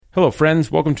Hello friends,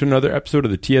 welcome to another episode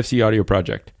of the TFC Audio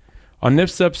Project. On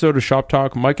this episode of Shop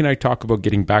Talk, Mike and I talk about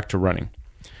getting back to running.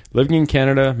 Living in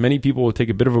Canada, many people will take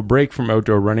a bit of a break from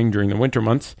outdoor running during the winter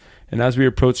months, and as we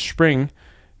approach spring,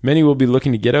 many will be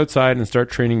looking to get outside and start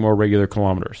training more regular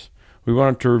kilometers. We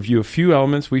wanted to review a few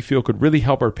elements we feel could really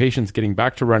help our patients getting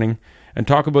back to running and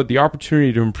talk about the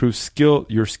opportunity to improve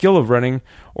your skill of running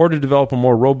or to develop a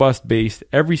more robust base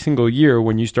every single year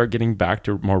when you start getting back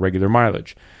to more regular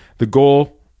mileage. The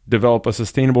goal: develop a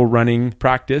sustainable running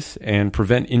practice and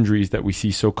prevent injuries that we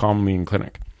see so commonly in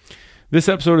clinic. This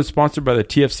episode is sponsored by the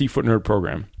TFC Foot Nerd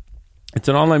program. It's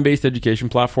an online-based education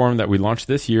platform that we launched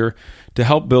this year to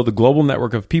help build a global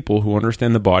network of people who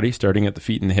understand the body, starting at the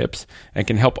feet and the hips, and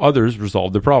can help others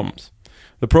resolve their problems.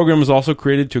 The program was also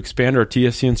created to expand our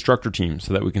TFC instructor team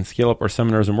so that we can scale up our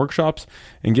seminars and workshops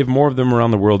and give more of them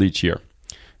around the world each year.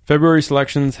 February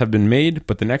selections have been made,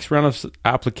 but the next round of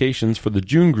applications for the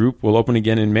June group will open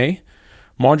again in May.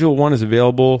 Module 1 is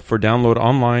available for download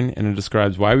online, and it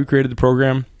describes why we created the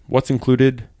program, what's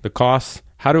included, the costs,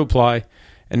 how to apply,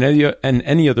 and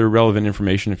any other relevant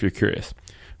information if you're curious.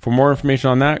 For more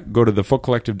information on that, go to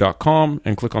thefootcollective.com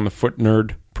and click on the Foot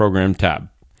Nerd Program tab.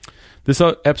 This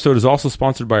episode is also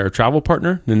sponsored by our travel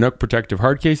partner, Nanook Protective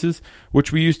Hard Cases,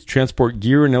 which we use to transport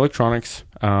gear and electronics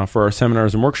for our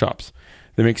seminars and workshops.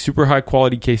 They make super high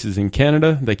quality cases in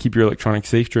Canada that keep your electronics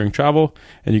safe during travel,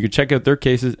 and you can check out their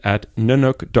cases at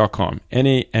nanook.com,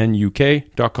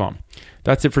 Nanuk.com.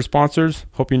 That's it for sponsors.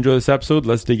 Hope you enjoy this episode.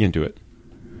 Let's dig into it.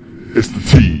 It's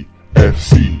the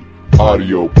TFC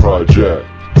Audio Project.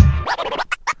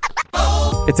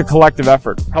 It's a collective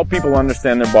effort. Help people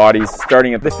understand their bodies,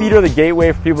 starting at the feet are the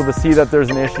gateway for people to see that there's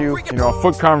an issue. You know, a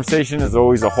foot conversation is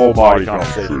always a whole body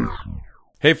conversation.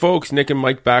 Hey folks, Nick and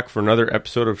Mike back for another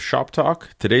episode of Shop Talk.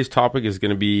 Today's topic is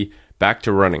going to be back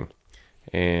to running.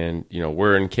 And, you know,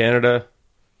 we're in Canada.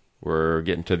 We're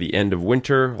getting to the end of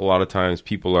winter. A lot of times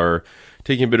people are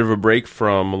taking a bit of a break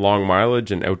from long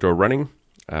mileage and outdoor running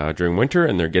during winter,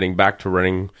 and they're getting back to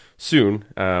running soon,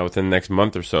 within the next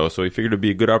month or so. So we figured it'd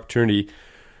be a good opportunity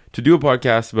to do a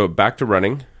podcast about back to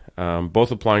running,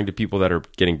 both applying to people that are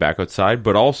getting back outside,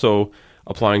 but also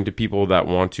applying to people that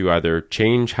want to either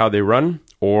change how they run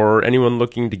or anyone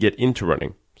looking to get into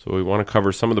running. So we want to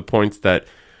cover some of the points that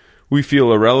we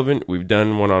feel are relevant. We've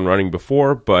done one on running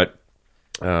before, but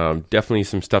definitely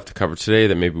some stuff to cover today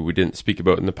that maybe we didn't speak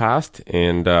about in the past.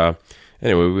 And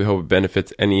anyway, we hope it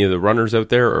benefits any of the runners out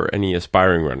there or any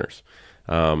aspiring runners.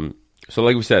 So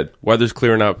like we said, weather's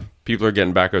clearing up. People are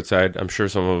getting back outside. I'm sure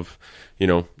some of, you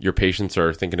know, your patients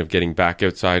are thinking of getting back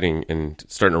outside and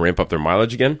starting to ramp up their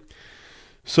mileage again.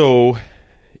 So,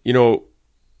 you know,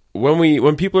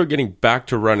 when people are getting back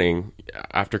to running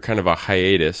after kind of a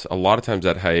hiatus, a lot of times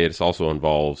that hiatus also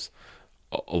involves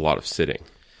a lot of sitting.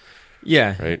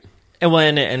 Yeah. Right.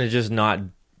 And it's just not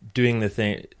doing the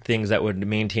things that would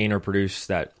maintain or produce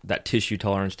that tissue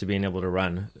tolerance to being able to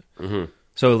run. Mm-hmm.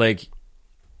 So like,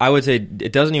 I would say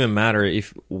it doesn't even matter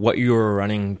if what you were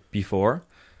running before.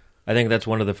 I think that's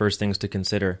one of the first things to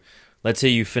consider. Let's say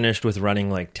you finished with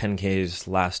running like 10Ks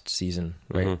last season,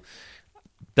 right?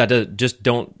 Mm-hmm. Just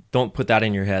don't put that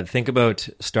in your head. Think about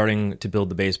starting to build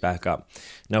the base back up.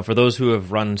 Now, for those who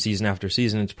have run season after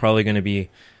season, it's probably going to be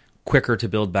quicker to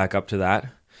build back up to that.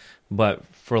 But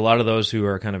for a lot of those who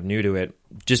are kind of new to it,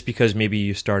 just because maybe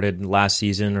you started last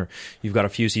season or you've got a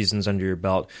few seasons under your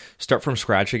belt, start from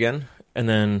scratch again. And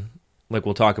then, like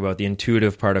we'll talk about, the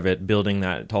intuitive part of it, building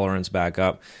that tolerance back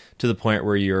up to the point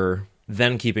where you're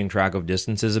then keeping track of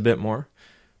distances a bit more.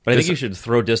 But I think you should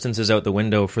throw distances out the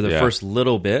window for the first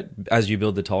little bit as you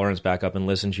build the tolerance back up and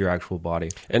listen to your actual body.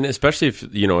 And especially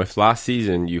if last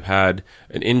season you had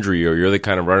an injury or you're the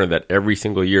kind of runner that every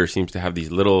single year seems to have these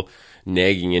little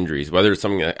nagging injuries, whether it's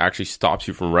something that actually stops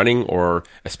you from running or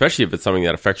especially if it's something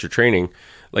that affects your training,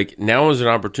 like now is an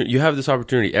opportunity. You have this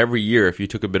opportunity every year if you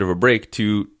took a bit of a break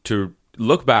to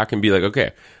look back and be like, okay,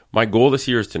 my goal this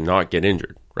year is to not get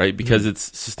injured, right? Because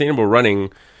it's sustainable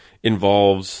running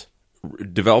involves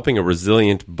developing a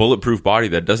resilient, bulletproof body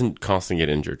that doesn't constantly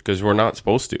get injured because we're not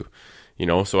supposed to, you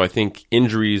know? So I think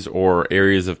injuries or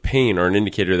areas of pain are an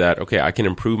indicator that, okay, I can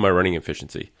improve my running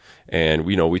efficiency. And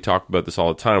we talk about this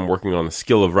all the time, working on the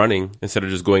skill of running instead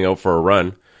of just going out for a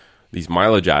run. These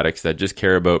mileage addicts that just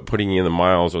care about putting in the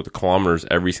miles or the kilometers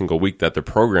every single week that their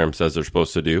program says they're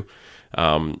supposed to do,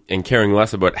 and caring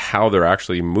less about how they're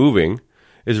actually moving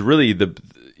is really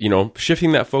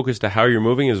shifting that focus to how you're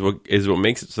moving is what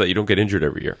makes it so that you don't get injured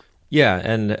every year. Yeah,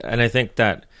 and I think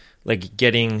that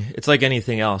it's like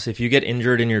anything else. If you get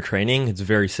injured in your training, it's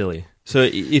very silly. So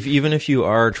even if you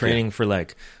are training for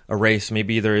like a race,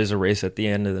 maybe there is a race at the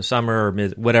end of the summer or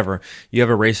whatever, you have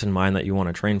a race in mind that you want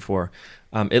to train for,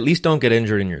 at least don't get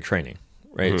injured in your training.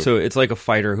 Right. So it's like a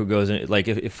fighter who goes in, like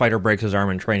if a fighter breaks his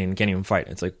arm in training and can't even fight.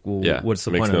 It's like, well, what's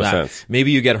the point of that? Sense.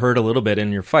 Maybe you get hurt a little bit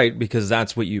in your fight because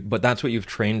that's what you've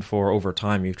trained for over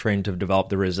time. You've trained to develop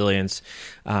the resilience,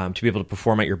 to be able to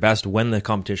perform at your best when the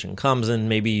competition comes, and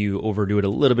maybe you overdo it a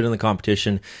little bit in the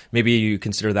competition. Maybe you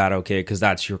consider that okay because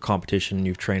that's your competition and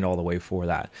you've trained all the way for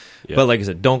that. Yeah. But like I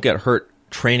said, don't get hurt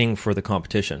training for the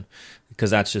competition because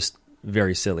that's just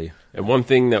very silly. And one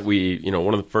thing that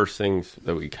one of the first things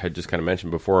that we had just kind of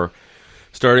mentioned before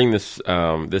starting this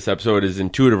this episode is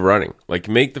intuitive running. Like,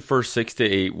 make the first 6 to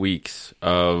 8 weeks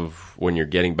of when you're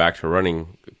getting back to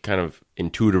running kind of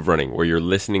intuitive running, where you're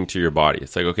listening to your body.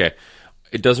 It's like, okay,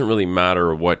 it doesn't really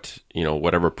matter what,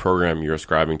 whatever program you're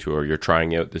ascribing to or you're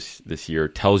trying out this year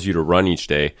tells you to run each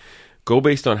day. Go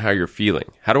based on how you're feeling.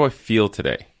 How do I feel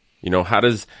today? How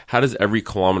does every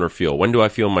kilometer feel? When do I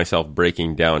feel myself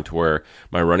breaking down to where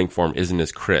my running form isn't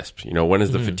as crisp? When is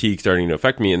the fatigue starting to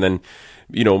affect me? And then,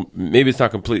 maybe it's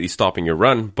not completely stopping your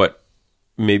run, but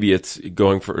maybe it's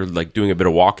going for like doing a bit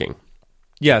of walking.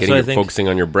 Yeah, so I think focusing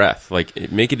on your breath.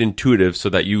 Like, make it intuitive so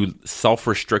that you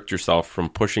self-restrict yourself from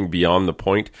pushing beyond the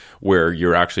point where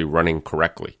you're actually running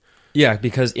correctly. Yeah,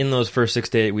 because in those first 6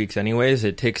 to 8 weeks anyways,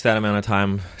 it takes that amount of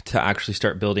time to actually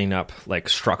start building up like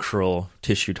structural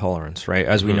tissue tolerance, right?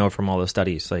 As we know from all the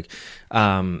studies.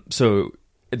 So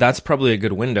that's probably a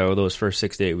good window, those first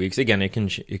 6 to 8 weeks. Again, it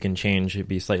can change, it'd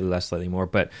be slightly less, slightly more,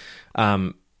 but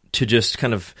to just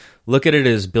kind of look at it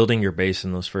as building your base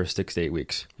in those first 6 to 8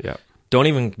 weeks. Yeah. Don't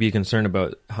even be concerned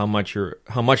about how much you're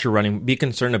running. Be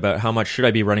concerned about how much should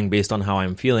I be running based on how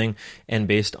I'm feeling and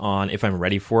based on if I'm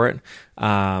ready for it.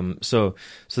 So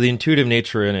the intuitive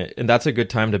nature in it, and that's a good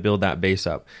time to build that base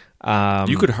up.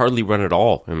 You could hardly run at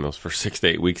all in those first 6 to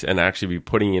 8 weeks and actually be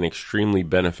putting in extremely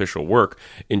beneficial work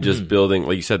in just building,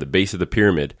 like you said, the base of the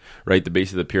pyramid, right? The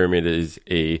base of the pyramid is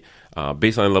a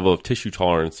baseline level of tissue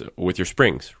tolerance with your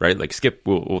springs, right? Like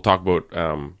we'll talk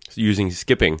about using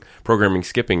programming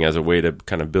skipping as a way to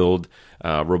kind of build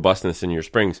robustness in your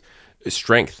springs.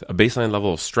 Strength, a baseline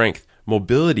level of strength.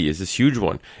 Mobility is this huge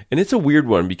one. And it's a weird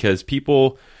one because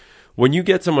when you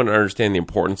get someone to understand the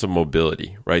importance of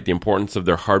mobility, right, the importance of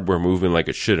their hardware moving like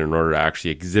it should in order to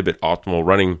actually exhibit optimal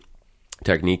running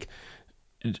technique,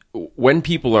 when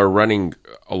people are running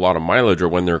a lot of mileage or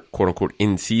when they're quote-unquote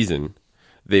in season,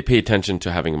 they pay attention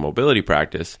to having a mobility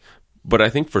practice. But I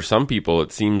think for some people,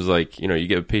 it seems like, you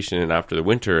get a patient in after the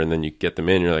winter and then you get them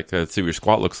in, you're like, let's see what your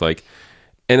squat looks like.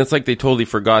 And it's like they totally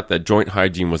forgot that joint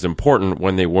hygiene was important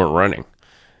when they weren't running.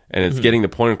 And it's getting the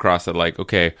point across that, like,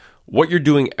 okay, what you're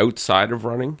doing outside of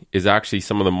running is actually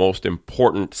some of the most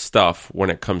important stuff when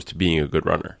it comes to being a good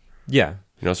runner. Yeah.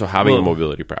 So having a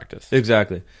mobility practice.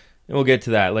 Exactly. And we'll get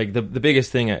to that. Like the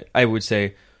biggest thing I would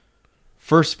say,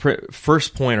 first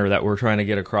pointer that we're trying to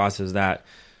get across is that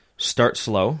start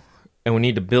slow and we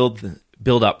need to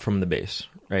build up from the base,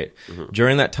 right?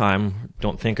 During that time,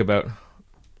 don't think about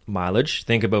mileage.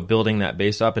 Think about building that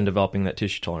base up and developing that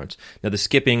tissue tolerance. Now, the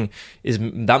skipping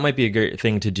that might be a great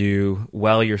thing to do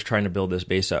while you're trying to build this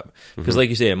base up. Because like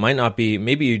you say, it might not be,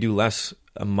 maybe you do less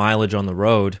mileage on the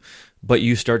road, but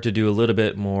you start to do a little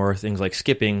bit more things like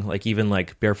skipping, like even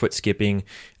like barefoot skipping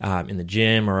in the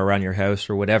gym or around your house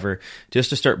or whatever, just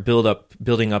to start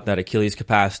building up that Achilles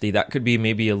capacity. That could be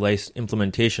maybe a nice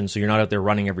implementation, so you're not out there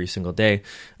running every single day.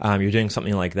 You're doing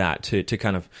something like that to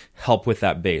kind of help with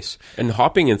that base. And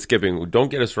hopping and skipping,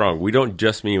 don't get us wrong, we don't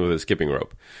just mean with a skipping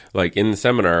rope. Like in the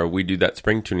seminar, we do that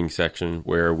spring tuning section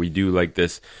where we do like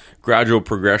this gradual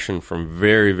progression from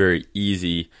very, very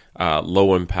easy,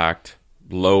 low impact,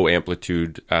 low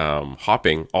amplitude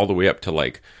hopping all the way up to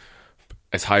like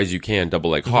as high as you can,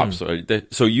 double leg hops.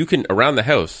 So you can, around the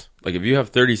house, like if you have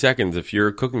 30 seconds, if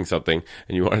you're cooking something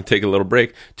and you want to take a little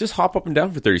break, just hop up and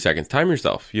down for 30 seconds. Time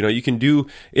yourself. You can do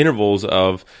intervals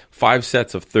of 5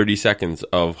 sets of 30 seconds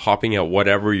of hopping at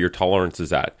whatever your tolerance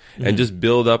is at, and just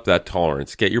build up that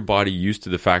tolerance. Get your body used to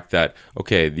the fact that,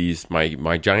 okay, these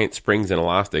my giant springs and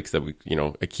elastics that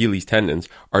Achilles tendons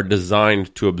are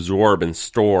designed to absorb and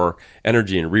store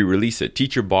energy and re-release it.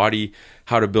 Teach your body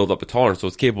how to build up a tolerance so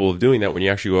it's capable of doing that when you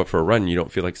actually go out for a run. You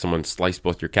don't feel like someone sliced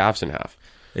both your calves in half.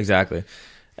 Exactly.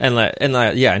 And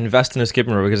invest in a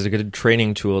skipping rope because it's a good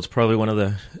training tool. It's probably one of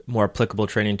the more applicable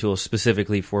training tools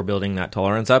specifically for building that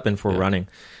tolerance up and for running.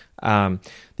 The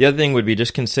other thing would be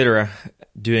just consider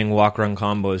doing walk-run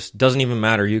combos. Doesn't even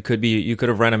matter. You could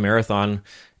have run a marathon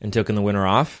and taken the winter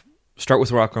off. start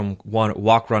with walk run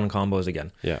combos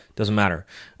again. Yeah. Doesn't matter.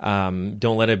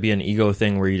 Don't let it be an ego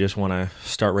thing where you just want to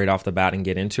start right off the bat and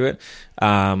get into it.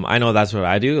 I know that's what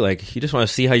I do. Like, you just want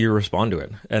to see how you respond to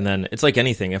it. And then it's like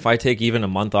anything. If I take even a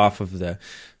month off of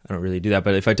I don't really do that,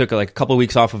 but if I took like a couple of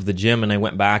weeks off of the gym and I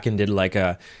went back and did like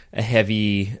a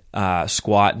heavy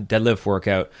squat deadlift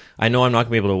workout, I know I'm not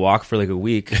gonna be able to walk for like a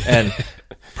week. And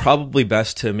probably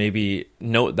best to maybe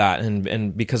note that,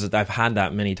 and because I've had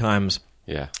that many times.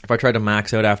 Yeah. If I tried to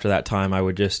max out after that time, I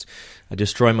would just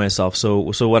destroy myself.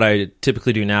 So what I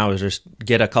typically do now is just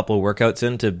get a couple of workouts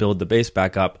in to build the base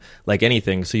back up, like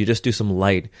anything. So you just do some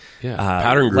light,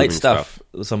 pattern grooming light stuff,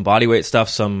 some body weight stuff,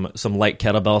 some light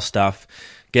kettlebell stuff.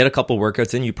 Get a couple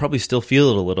workouts in. You probably still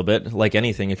feel it a little bit, like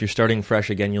anything. If you're starting fresh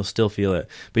again, you'll still feel it.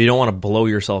 But you don't want to blow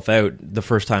yourself out the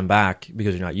first time back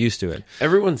because you're not used to it.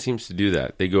 Everyone seems to do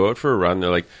that. They go out for a run. They're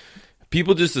like,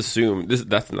 people just assume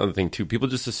that's another thing too. People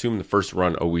just assume the first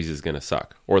run always is going to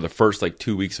suck, or the first like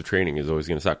 2 weeks of training is always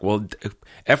going to suck. Well,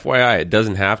 FYI, it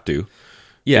doesn't have to.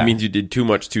 Yeah, it means you did too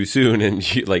much too soon, and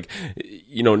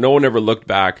no one ever looked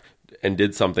back and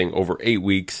did something over 8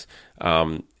 weeks,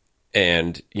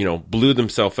 and blew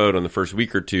themselves out on the first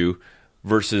week or two,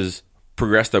 versus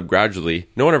progressed up gradually.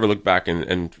 No one ever looked back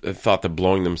and thought that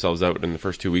blowing themselves out in the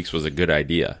first 2 weeks was a good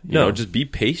idea. Just be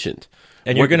patient,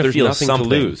 and you're going to feel nothing something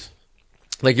to lose.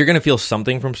 Like, you're going to feel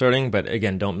something from starting, but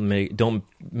again, don't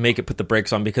make it put the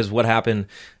brakes on, because what happened,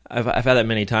 I've had that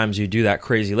many times. You do that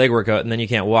crazy leg workout and then you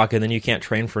can't walk, and then you can't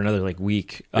train for another like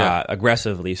week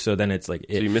aggressively. So then it's like,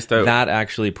 so you missed out. That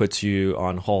actually puts you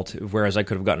on halt. Whereas I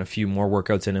could have gotten a few more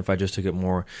workouts in if I just took it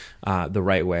more the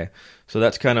right way. So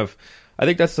that's kind of, I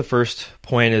think that's the first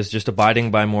point, is just abiding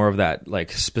by more of that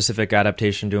like specific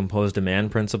adaptation to impose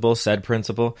demand principle, SAID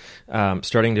principle,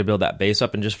 starting to build that base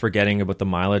up and just forgetting about the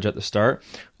mileage at the start,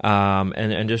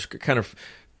 and just kind of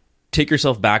take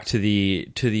yourself back to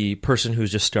the person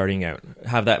who's just starting out.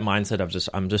 Have that mindset of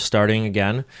I'm just starting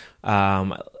again.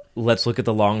 Let's look at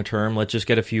the long term. Let's just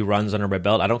get a few runs under my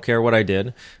belt. I don't care what I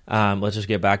did. Let's just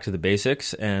get back to the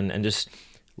basics and just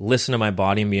listen to my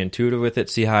body and be intuitive with it,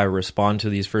 see how I respond to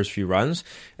these first few runs,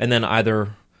 and then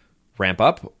either ramp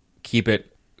up, keep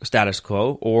it status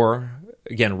quo, or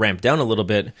again, ramp down a little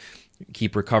bit,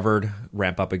 keep recovered,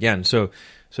 ramp up again. So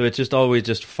it's just always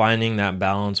just finding that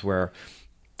balance where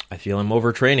I feel I'm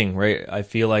overtraining, right? I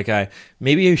feel like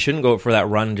maybe you shouldn't go for that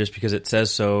run just because it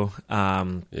says so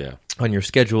on your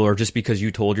schedule, or just because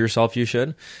you told yourself you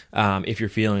should, if you're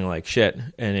feeling like shit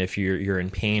and if you're in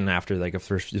pain after like the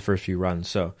first few runs.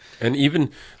 So, and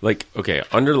even like, okay,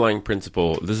 underlying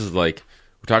principle, this is like,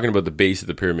 we're talking about the base of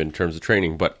the pyramid in terms of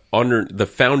training, but under the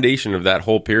foundation of that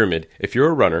whole pyramid, if you're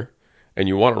a runner and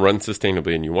you want to run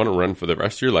sustainably and you want to run for the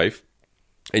rest of your life,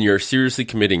 and you're seriously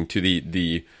committing to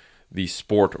the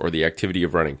sport or the activity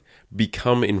of running,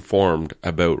 become informed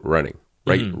about running,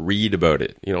 right? Mm-hmm. Read about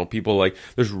it. People like,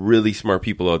 there's really smart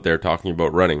people out there talking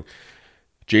about running.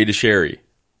 Jay Deshary,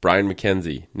 Brian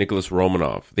McKenzie, Nicholas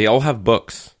Romanov, they all have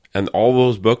books, and all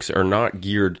those books are not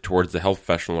geared towards the health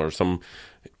professional or some,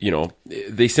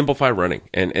 they simplify running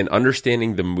and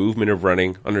understanding the movement of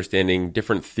running, understanding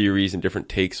different theories and different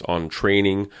takes on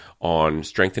training, on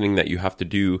strengthening that you have to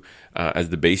do as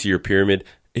the base of your pyramid.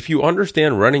 If you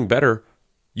understand running better,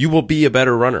 you will be a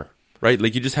better runner, right?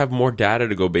 Like, you just have more data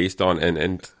to go based on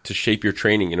and to shape your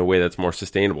training in a way that's more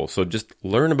sustainable. So just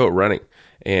learn about running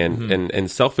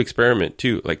and self-experiment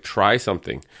too. Like, try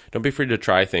something. Don't be afraid to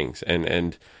try things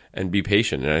and be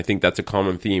patient. And I think that's a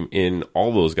common theme in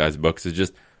all those guys' books, is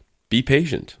just be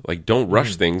patient. Like, don't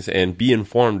rush things, and be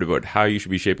informed about how you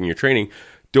should be shaping your training.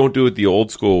 Don't do it the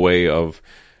old school way of,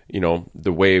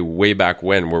 the way back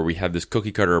when, where we had this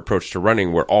cookie cutter approach to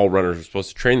running where all runners are supposed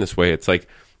to train this way. It's like,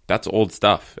 that's old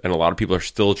stuff. And a lot of people are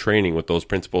still training with those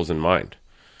principles in mind.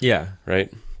 Yeah. Right?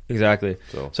 Exactly.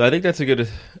 So I think that's a good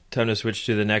time to switch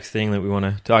to the next thing that we want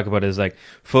to talk about, is like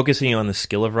focusing on the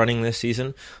skill of running this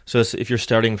season. So if you're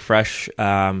starting fresh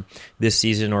this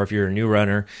season, or if you're a new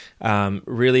runner,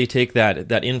 really take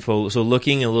that info. So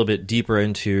looking a little bit deeper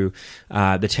into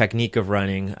the technique of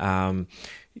running,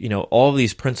 all of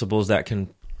these principles that can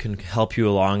help you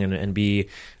along and be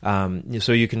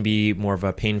so you can be more of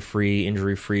a pain-free,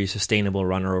 injury-free, sustainable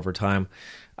runner over time.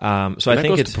 So I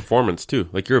think it's performance too.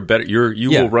 Like, you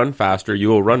will run faster, you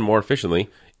will run more efficiently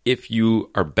if you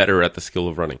are better at the skill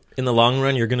of running. In the long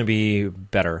run, you're going to be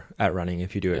better at running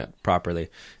if you do it properly.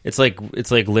 It's like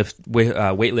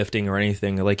weightlifting or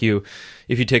anything. Like,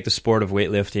 if you take the sport of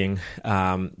weightlifting,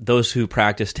 those who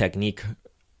practice technique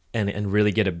and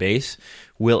really get a base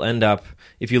will end up,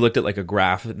 if you looked at like a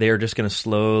graph, they're just going to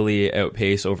slowly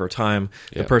outpace over time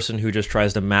the person who just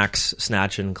tries to max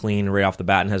snatch and clean right off the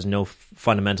bat and has no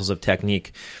fundamentals of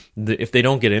technique. If they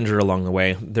don't get injured along the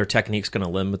way, their technique's going to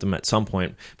limit them at some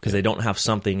point because they don't have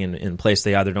something in place.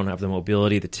 They either don't have the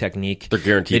mobility, the technique. They're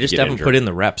guaranteed They just to get haven't injured. put in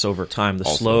the reps over time, the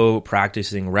slow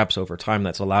practicing reps over time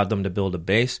that's allowed them to build a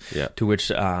base to which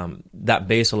that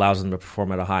base allows them to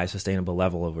perform at a high sustainable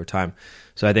level over time.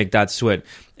 So I think that's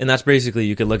and that's basically,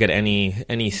 you could look at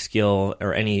any skill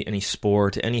or any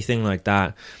sport, anything like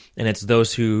that, and it's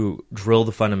those who drill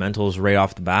the fundamentals right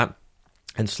off the bat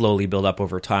and slowly build up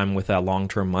over time with that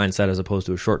long-term mindset as opposed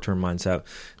to a short-term mindset.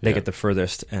 They get the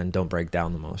furthest and don't break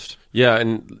down the most. Yeah,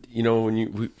 and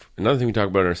when another thing we talk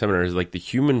about in our seminar is like the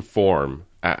human form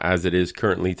as it is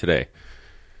currently today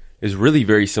is really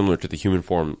very similar to the human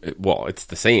form. Well, it's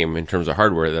the same in terms of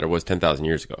hardware that it was 10,000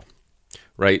 years ago,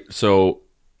 right? So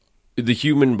the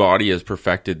human body has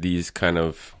perfected these kind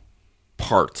of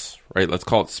parts, right? Let's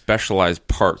call it specialized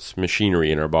parts,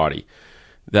 machinery in our body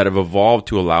that have evolved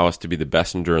to allow us to be the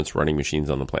best endurance running machines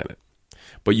on the planet.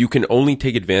 But you can only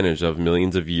take advantage of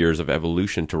millions of years of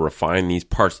evolution to refine these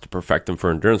parts to perfect them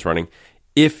for endurance running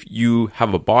if you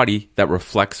have a body that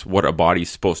reflects what a body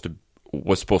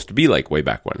was supposed to be like way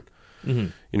back when. Mm-hmm.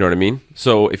 You know what I mean?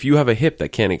 So if you have a hip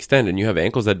that can't extend and you have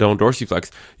ankles that don't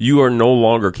dorsiflex, you are no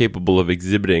longer capable of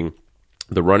exhibiting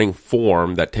the running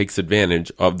form that takes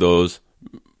advantage of those,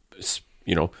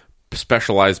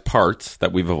 specialized parts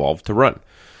that we've evolved to run.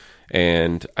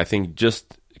 And I think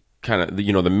just kind of, the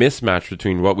mismatch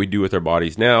between what we do with our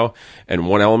bodies now, and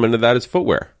one element of that is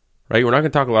footwear, right? We're not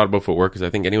going to talk a lot about footwear because I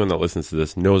think anyone that listens to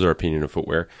this knows our opinion of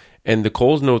footwear. And the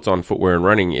Cole's notes on footwear and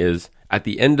running is, at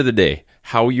the end of the day,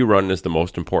 how you run is the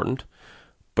most important,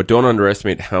 but don't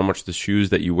underestimate how much the shoes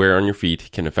that you wear on your feet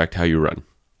can affect how you run.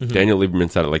 Mm-hmm. Daniel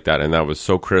Lieberman said it like that, and that was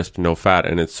so crisp, no fat,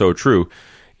 and it's so true.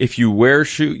 If you wear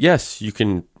shoes, yes, you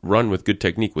can run with good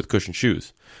technique with cushioned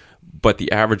shoes, but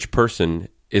the average person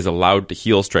is allowed to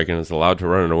heel strike and is allowed to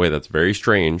run in a way that's very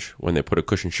strange when they put a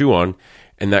cushioned shoe on,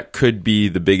 and that could be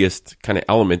the biggest kind of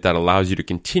element that allows you to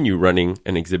continue running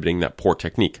and exhibiting that poor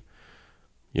technique.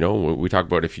 We talk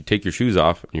about if you take your shoes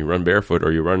off and you run barefoot,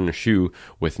 or you run in a shoe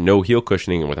with no heel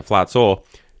cushioning and with a flat sole,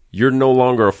 you're no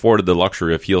longer afforded the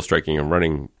luxury of heel striking and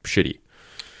running shitty.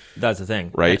 That's the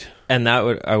thing. Right? And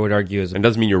that I would argue is... It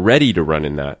doesn't mean you're ready to run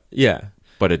in that. Yeah.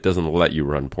 But it doesn't let you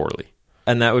run poorly.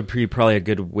 And that would be probably a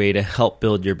good way to help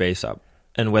build your base up.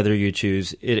 And whether you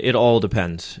choose... It all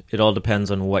depends. It all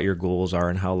depends on what your goals are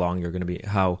and how long you're going to be...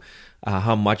 How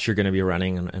much you're going to be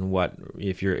running and what...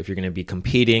 If you're going to be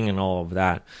competing and all of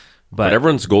that. But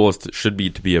everyone's goal should be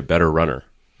to be a better runner,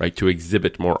 right? To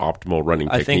exhibit more optimal running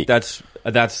technique. I think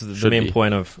that's the main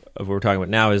point of what we're talking about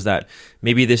now, is that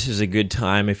maybe this is a good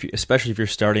time, especially if you're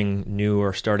starting new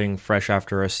or starting fresh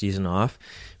after a season off.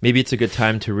 Maybe it's a good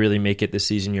time to really make it the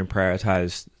season you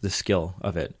prioritize the skill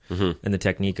of it and the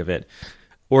technique of it,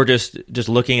 or just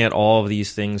looking at all of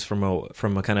these things from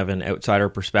a kind of an outsider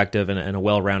perspective and a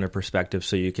well-rounded perspective,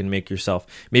 so you can make yourself.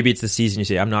 Maybe it's the season you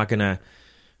say, I'm not gonna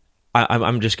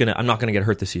get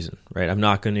hurt this season, right? I'm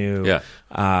not going to. Yeah.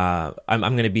 I'm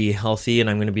going to be healthy, and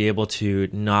I'm going to be able to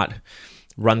not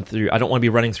run through. I don't want to be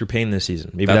running through pain this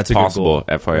season. Maybe that's a possible.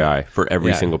 Good goal. FYI, for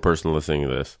every single person listening to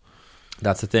this.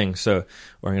 That's the thing. So,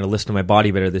 or I'm going to listen to my body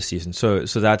better this season. So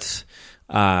that's.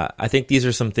 I think these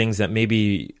are some things that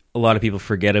maybe a lot of people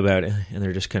forget about, and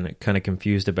they're just kind of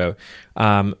confused about.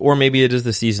 Or maybe it is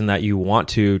the season that you want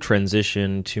to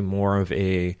transition to more of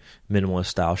a minimalist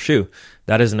style shoe.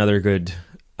 That is another good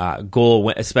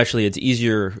goal. Especially, it's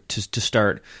easier to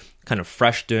start kind of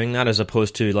fresh doing that, as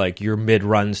opposed to like your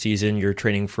mid-run season. You're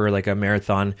training for like a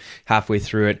marathon halfway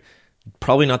through it.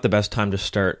 Probably not the best time to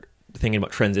start thinking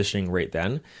about transitioning right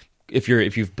then. If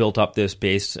you've built up this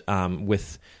base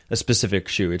with a specific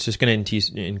shoe, it's just going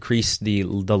to increase the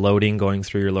loading going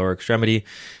through your lower extremity.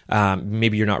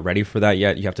 Maybe you're not ready for that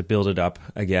yet. You have to build it up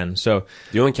again. So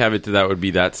the only caveat to that would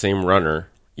be that same runner.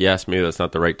 Yes, maybe that's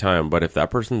not the right time, but if that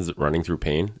person's running through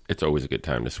pain, it's always a good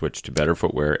time to switch to better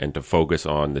footwear and to focus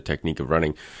on the technique of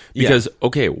running. Because,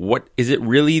 okay, what is it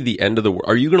really the end of the world?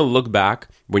 Are you going to look back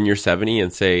when you're 70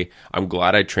 and say, I'm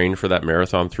glad I trained for that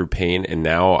marathon through pain, and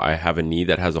now I have a knee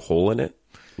that has a hole in it?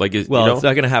 It's not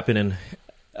going to happen in...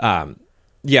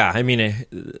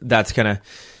 that's kind of...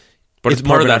 But it's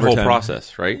part of that whole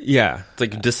process, right? Yeah. It's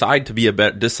like decide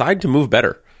to move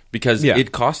better, because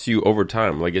it costs you over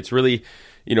time. Like, it's really...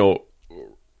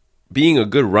 being a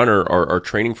good runner or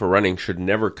training for running should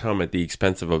never come at the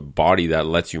expense of a body that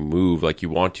lets you move like you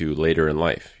want to later in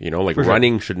life.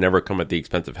 Running should never come at the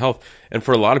expense of health. And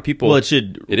for a lot of people, it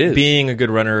is. Being a good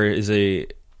runner is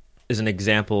is an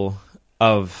example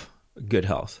of good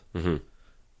health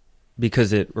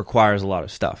because it requires a lot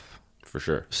of stuff. For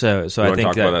sure. So You I want to think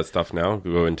talk about that stuff now?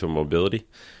 Go into mobility.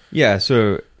 Yeah,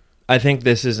 so I think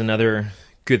this is another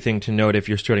good thing to note if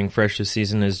you're starting fresh this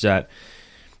season is that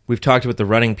we've talked about the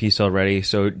running piece already.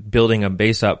 So building a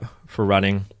base up for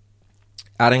running,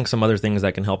 adding some other things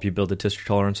that can help you build the tissue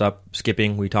tolerance up,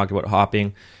 skipping, we talked about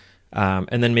hopping,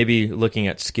 and then maybe looking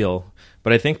at skill.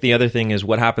 But I think the other thing is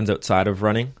what happens outside of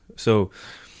running. So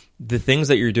the things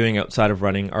that you're doing outside of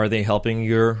running, are they helping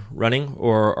your running,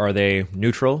 or are they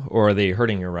neutral, or are they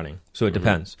hurting your running? So it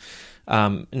depends.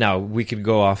 Now we could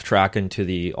go off track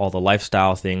into all the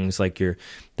lifestyle things, like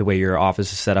the way your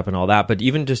office is set up and all that. But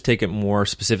even just take it more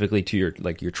specifically to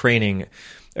your training.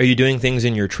 Are you doing things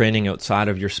in your training outside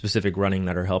of your specific running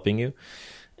that are helping you?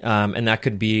 And that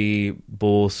could be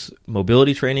both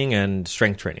mobility training and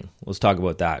strength training. Let's talk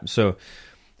about that. So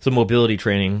mobility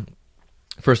training,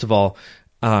 first of all,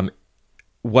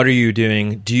 what are you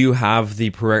doing? Do you have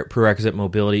the prerequisite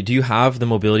mobility? Do you have the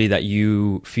mobility that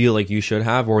you feel like you should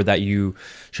have, or that you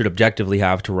should objectively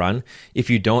have to run? If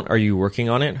you don't, are you working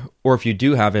on it? Or if you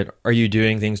do have it, are you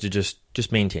doing things to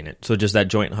just maintain it? So just that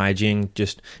joint hygiene,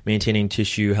 just maintaining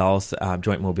tissue health,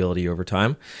 joint mobility over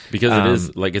time. Because it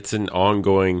is like, it's an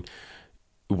ongoing,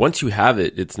 once you have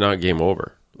it, it's not game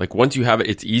over. Like once you have it,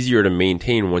 it's easier to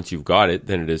maintain once you've got it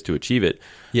than it is to achieve it.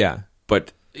 Yeah.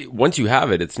 But once you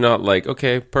have it, it's not like,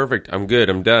 okay, perfect, I'm good,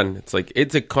 I'm done. It's like, in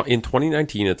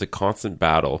 2019, it's a constant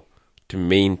battle to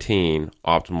maintain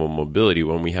optimal mobility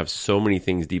when we have so many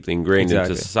things deeply ingrained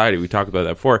into society. We talked about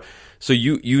that before. So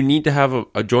you need to have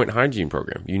a joint hygiene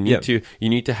program. You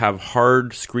need to have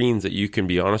hard screens that you can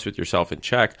be honest with yourself and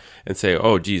check and say,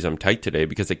 oh, geez, I'm tight today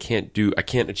because I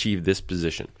can't achieve this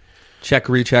position. Check,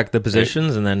 recheck the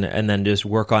positions, right. and then just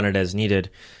work on it as needed.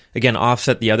 Again,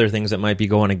 offset the other things that might be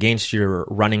going against your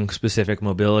running specific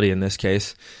mobility in this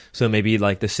case. So maybe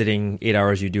like the sitting 8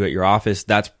 hours you do at your office,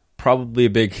 that's probably a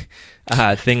big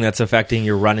thing that's affecting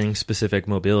your running specific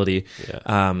mobility.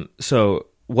 Yeah. So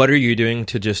what are you doing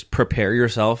to just prepare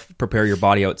your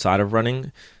body outside of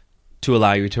running to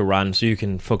allow you to run, so you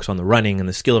can focus on the running and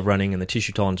the skill of running and the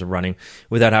tissue tolerance of running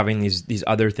without having these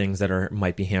other things that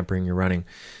might be hampering your running?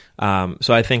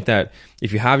 So I think that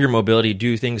if you have your mobility,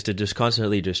 do things to just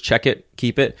constantly just check it,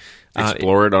 keep it.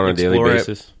 Explore it on a daily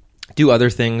basis. Do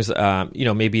other things.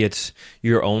 Maybe it's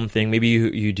your own thing. Maybe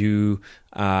you do,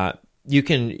 you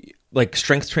can, like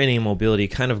strength training and mobility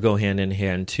kind of go hand in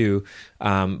hand too.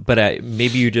 But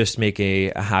maybe you just make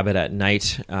a habit at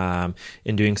night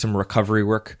in doing some recovery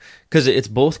work, because it's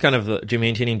both kind of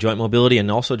maintaining joint mobility and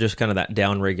also just kind of that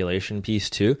down regulation piece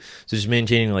too. So just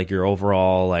maintaining like your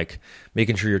overall, like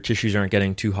making sure your tissues aren't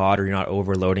getting too hot, or you're not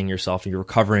overloading yourself, and you're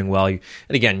recovering well. And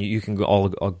again, you can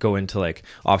go into like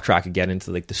off track again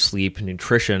into like the sleep,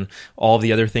 nutrition, all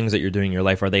the other things that you're doing in your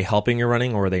life. Are they helping your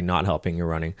running, or are they not helping your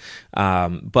running?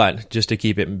 But just to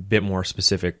keep it a bit more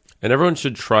specific. And everyone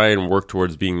should try and work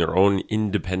towards being their own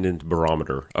independent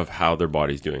barometer of how their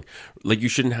body's doing. Like, you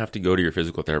shouldn't have to go to your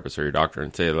physical therapist or your doctor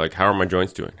and say, like, how are my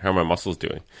joints doing? How are my muscles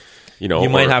doing? You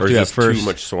might have to at first. Too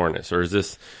much soreness? Or is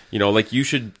this,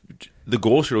 the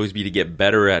goal should always be to get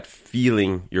better at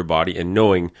feeling your body and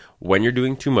knowing when you're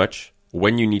doing too much,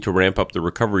 when you need to ramp up the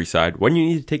recovery side, when you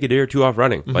need to take a day or two off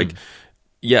running. Mm-hmm. Like,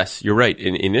 yes, you're right.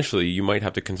 Initially, you might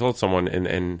have to consult someone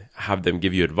and have them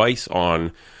give you advice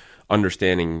on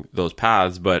understanding those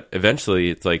paths, but eventually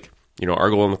it's like, our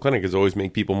goal in the clinic is always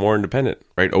make people more independent,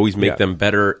 right? Always make them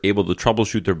better able to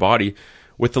troubleshoot their body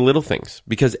with the little things,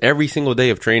 because every single day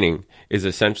of training is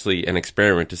essentially an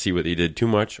experiment to see whether you did too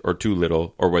much or too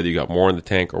little, or whether you got more in the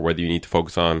tank, or whether you need to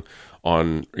focus on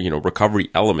recovery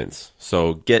elements.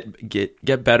 So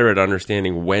get better at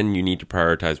understanding when you need to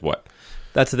prioritize what.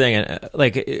 That's the thing. And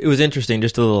like, it was interesting,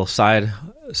 just a little side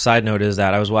note is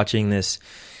that I was watching this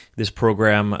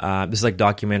program, this is like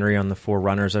documentary on the 4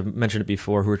 runners. I've mentioned it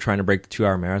before, who were trying to break the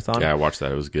 2-hour marathon. Yeah, I watched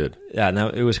that. It was good. Yeah, no,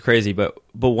 it was crazy. But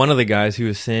one of the guys who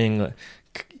was saying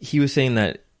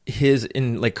that his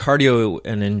in like cardio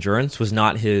and endurance was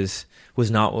not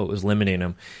what was limiting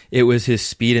him. It was his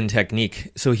speed and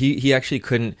technique. So he actually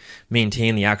couldn't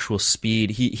maintain the actual speed.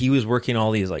 He was working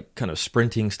all these like kind of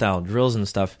sprinting style drills and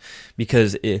stuff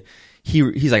because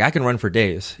he's like, I can run for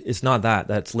days. It's not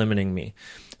that's limiting me.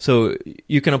 So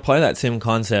you can apply that same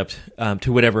concept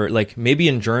to whatever, like maybe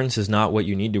endurance is not what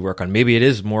you need to work on. Maybe it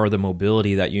is more the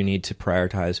mobility that you need to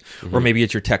prioritize, or maybe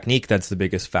it's your technique that's the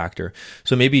biggest factor.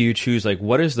 So maybe you choose like,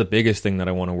 what is the biggest thing that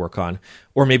I want to work on?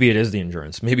 Or maybe it is the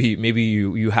endurance. Maybe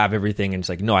you have everything and it's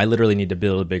like, no, I literally need to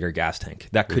build a bigger gas tank.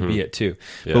 That could be it too.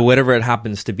 Yeah. But whatever it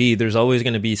happens to be, there's always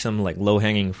going to be some like low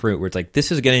hanging fruit where it's like,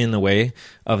 this is getting in the way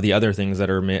of the other things that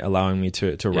are allowing me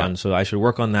to run. So I should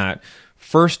work on that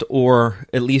first, or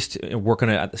at least work on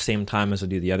it at the same time as I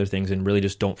do the other things, and really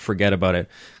just don't forget about it.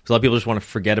 Because a lot of people just want to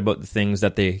forget about the things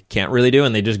that they can't really do,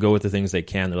 and they just go with the things they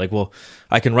can. They're like, well,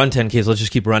 I can run 10K, so let's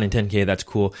just keep running 10K. That's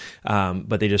cool.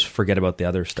 But they just forget about the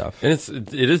other stuff. And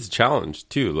it is a challenge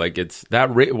too. Like it's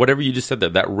that rate, whatever you just said,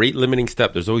 that rate limiting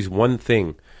step. There's always one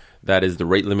thing that is the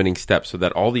rate limiting step, so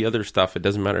that all the other stuff, it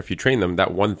doesn't matter if you train them,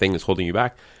 that one thing is holding you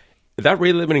back. That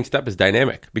rate limiting step is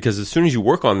dynamic, because as soon as you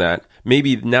work on that,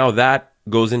 maybe now that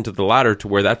goes into the ladder to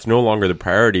where that's no longer the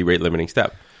priority rate limiting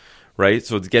step, right?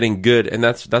 So it's getting good. And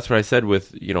that's what I said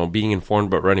with, being informed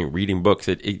about running, reading books.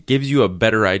 It gives you a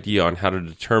better idea on how to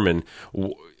determine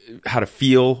how to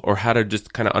feel, or how to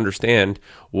just kind of understand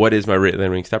what is my rate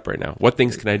limiting step right now. What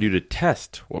things can I do to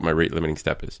test what my rate limiting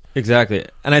step is? Exactly.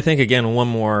 And I think, again, one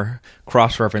more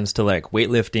cross-reference to like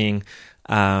weightlifting,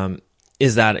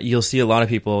 is that you'll see a lot of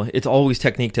people, it's always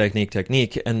technique.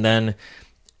 And then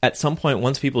at some point,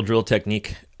 once people drill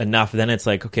technique enough, then it's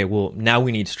like, okay, well, now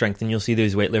we need strength. And you'll see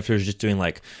these weightlifters just doing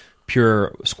like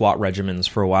pure squat regimens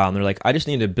for a while. And they're like, I just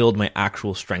need to build my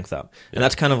actual strength up. Yeah. And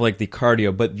that's kind of like the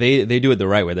cardio, but they do it the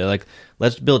right way. They're like,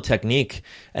 let's build technique,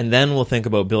 and then we'll think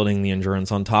about building the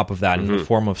endurance on top of that in the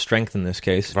form of strength in this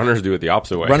case. Runners do it the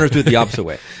opposite way.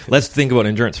 Way. Let's think about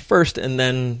endurance first, and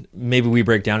then maybe we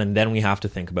break down, and then we have to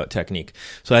think about technique.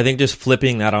 So I think just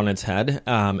flipping that on its head,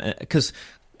 because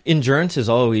endurance is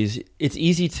always, it's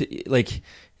easy to, like,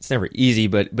 it's never easy,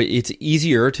 but it's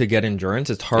easier to get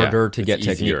endurance. It's harder to get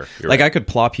technique. Like right. I could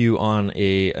plop you on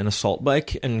an assault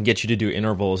bike and get you to do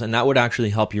intervals, and that would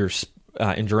actually help your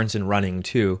endurance in running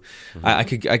too. Mm-hmm.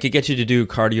 I could get you to do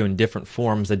cardio in different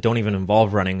forms that don't even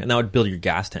involve running, and that would build your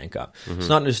gas tank up. Mm-hmm. It's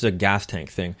not just a gas tank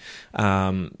thing.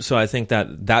 So I think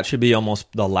that should be almost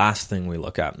the last thing we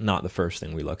look at, not the first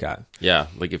thing we look at. Yeah,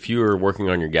 like if you were working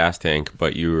on your gas tank,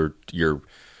 but you're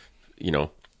in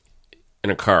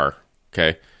a car,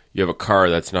 okay? You have a car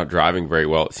that's not driving very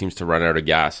well. It seems to run out of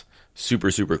gas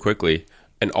super, super quickly.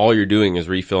 And all you're doing is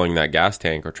refilling that gas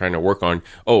tank, or trying to work on,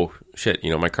 oh, shit,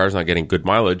 my car's not getting good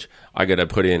mileage. I got to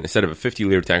put in, instead of a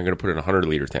 50-liter tank, I'm going to put in a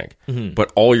 100-liter tank. Mm-hmm.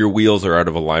 But all your wheels are out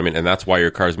of alignment, and that's why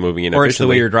your car's moving inefficiently. Or it's the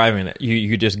way you're driving it.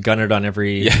 You just gun it on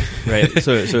every... Yeah. Right?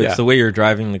 So it's the way you're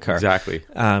driving the car. Exactly.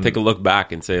 Take a look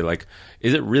back and say, like,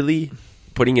 is it really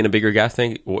putting in a bigger gas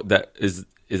tank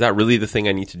is that really the thing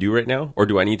I need to do right now? Or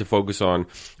do I need to focus on,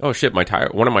 oh shit,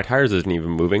 one of my tires isn't even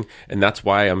moving, and that's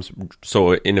why I'm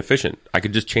so inefficient. I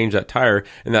could just change that tire,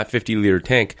 and that 50-liter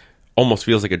tank almost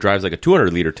feels like it drives like a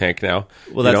 200-liter tank now.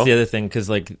 Well, that's the other thing, because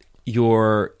like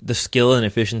the skill and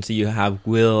efficiency you have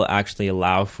will actually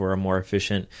allow for a more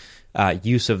efficient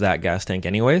use of that gas tank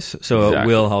anyways. So exactly. It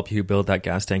will help you build that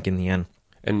gas tank in the end.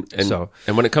 And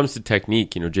when it comes to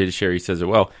technique, Jay Deshairy says it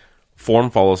well, form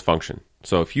follows function.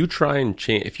 So if you try and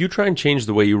change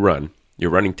the way you run,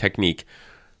 your running technique,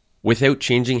 without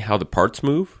changing how the parts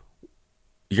move,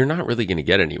 you're not really going to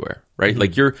get anywhere, right?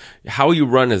 Mm-hmm. Like how you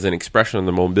run is an expression of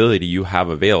the mobility you have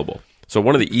available. So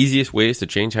one of the easiest ways to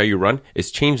change how you run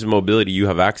is change the mobility you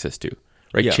have access to,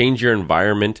 right? Yeah. Change your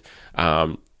environment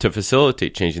to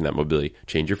facilitate changing that mobility.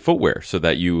 Change your footwear so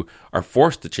that you are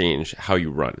forced to change how you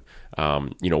run.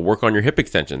 Work on your hip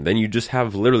extension. Then you just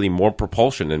have literally more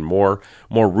propulsion and more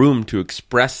room to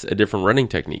express a different running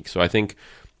technique. So I think,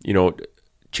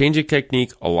 changing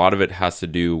technique, a lot of it has to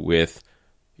do with,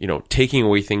 taking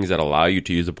away things that allow you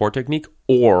to use a poor technique,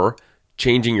 or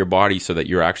changing your body so that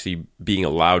you're actually being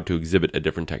allowed to exhibit a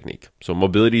different technique. So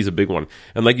mobility is a big one.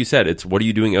 And like you said, it's what are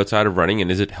you doing outside of running,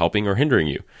 and is it helping or hindering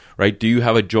you, right? Do you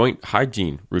have a joint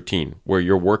hygiene routine where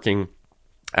you're working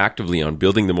actively on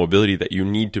building the mobility that you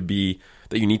need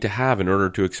to have in order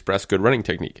to express good running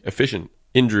technique, efficient,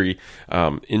 injury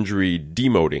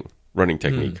demoting running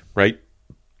technique, right?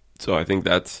 So I think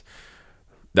that's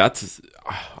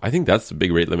the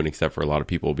big rate limiting step for a lot of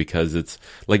people, because it's,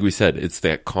 like we said, it's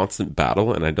that constant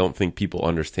battle, and I don't think people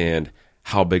understand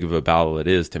how big of a battle it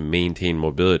is to maintain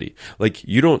mobility. Like,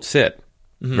 you don't sit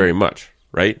very much,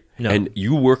 right? No. And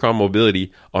you work on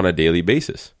mobility on a daily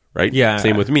basis, right? Yeah.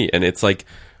 Same with me. And it's like,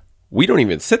 we don't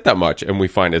even sit that much, and we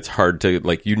find it's hard to,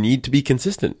 like, you need to be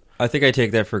consistent. I think I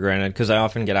take that for granted, because I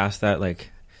often get asked that,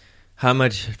 like, how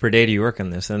much per day do you work on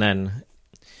this? And then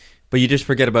but you just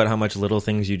forget about how much little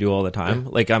things you do all the time.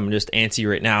 Like I'm just antsy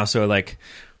right now, so like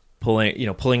pulling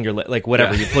your like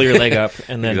whatever, you pull your leg up,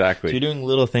 and then Exactly. so you're doing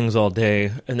little things all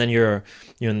day, and then you're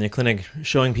in the clinic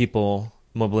showing people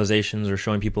mobilizations or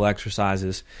showing people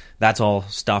exercises. That's all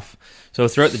stuff. So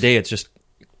throughout the day, it's just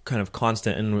kind of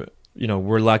constant, and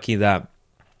we're lucky that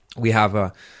we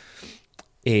have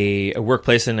a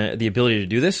workplace and the ability to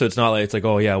do this. So it's not like, it's like,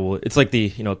 oh yeah, well, it's like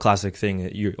the, classic thing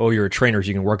that you're a trainer, so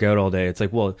you can work out all day. It's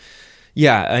like, well,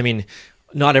 yeah, I mean,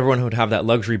 not everyone would have that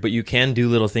luxury, but you can do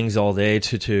little things all day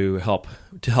to help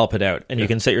it out. And you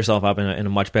can set yourself up in a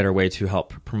much better way to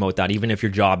help promote that, even if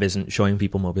your job isn't showing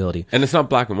people mobility. And it's not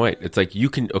black and white. It's like you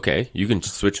can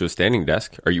switch to a standing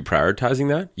desk. Are you prioritizing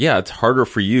that? Yeah, it's harder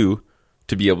for you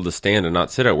to be able to stand and not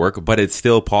sit at work, but it's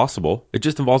still possible. It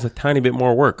just involves a tiny bit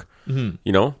more work.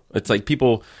 Mm-hmm. It's like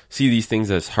people see these things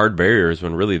as hard barriers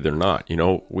when really they're not.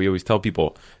 We always tell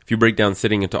people, if you break down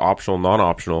sitting into optional,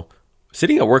 non-optional,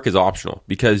 sitting at work is optional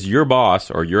because your boss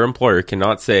or your employer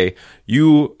cannot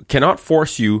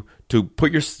force you to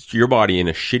put your body in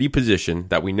a shitty position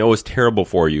that we know is terrible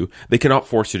for you. They cannot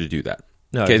force you to do that.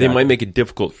 No, okay, exactly. They might make it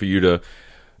difficult for you to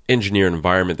engineer an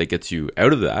environment that gets you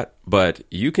out of that, but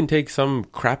you can take some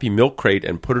crappy milk crate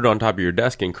and put it on top of your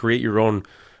desk and create your own.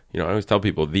 I always tell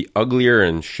people, the uglier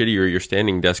and shittier your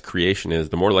standing desk creation is,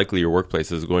 the more likely your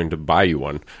workplace is going to buy you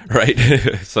one, right?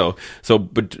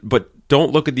 But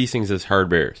don't look at these things as hard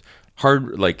barriers.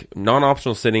 Hard, like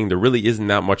non-optional sitting, there really isn't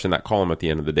that much in that column at the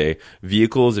end of the day.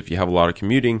 Vehicles, if you have a lot of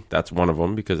commuting, that's one of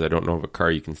them, because I don't know of a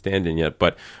car you can stand in yet.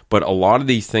 But a lot of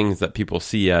these things that people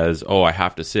see as, oh, I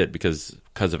have to sit because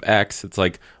of X, it's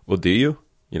like, well, do you?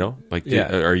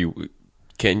 Are you?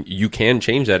 You can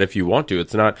change that if you want to.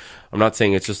 It's not. I'm not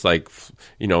saying it's just like,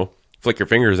 flick your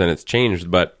fingers and it's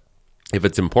changed. But if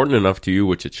it's important enough to you,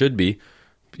 which it should be,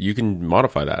 you can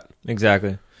modify that.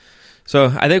 Exactly.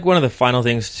 So I think one of the final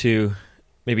things to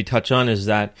maybe touch on is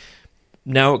that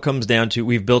now it comes down to,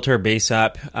 we've built our base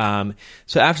up.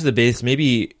 So after the base,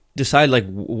 maybe decide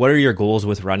like, what are your goals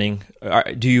with running?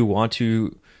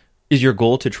 Is your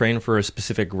goal to train for a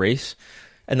specific race?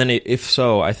 And then if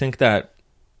so, I think that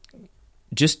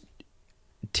just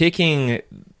taking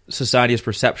society's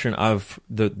perception of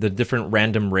the different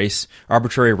random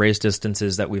arbitrary race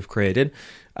distances that we've created,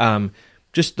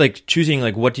 just like choosing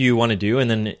like, what do you want to do? And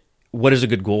then what is a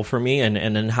good goal for me? And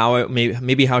then how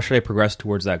should I progress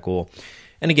towards that goal?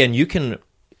 And again, you can,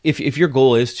 if your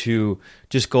goal is to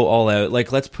just go all out,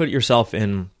 like let's put yourself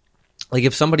in, like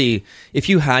if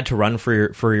you had to run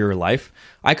for your life,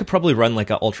 I could probably run like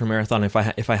an ultra marathon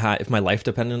if my life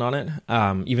depended on it,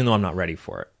 even though I'm not ready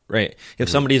for it, right? If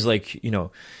somebody's like,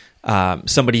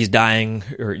 somebody's dying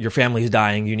or your family's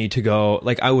dying, you need to go,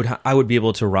 like I would be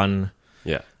able to run.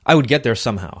 Yeah. I would get there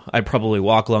somehow. I'd probably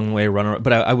walk along the way, run around,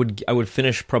 but I would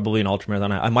finish probably an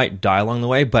ultramarathon. I might die along the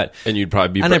way, but you'd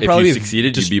probably be, if you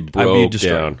succeeded, you'd be broke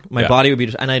down. My body would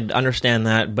be, and I'd understand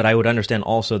that, but I would understand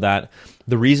also that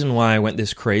the reason why I went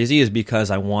this crazy is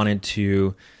because I wanted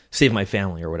to save my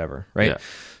family or whatever, right? Yeah.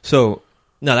 So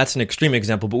now that's an extreme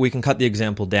example, but we can cut the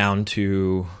example down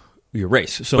to your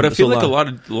race. So, but I feel like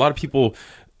a lot of people,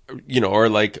 are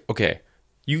like, okay.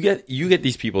 You get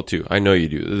these people too. I know you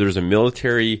do. There's a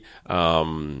military,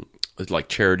 like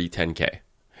charity 10K,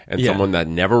 and someone that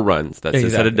never runs, that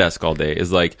sits at a desk all day,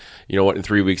 is like, you know what? In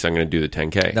 3 weeks, I'm going to do the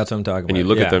 10K. That's what I'm talking about. And you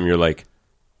look at them, you're like,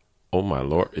 oh my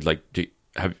Lord! Like, do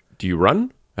you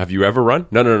run? Have you ever run?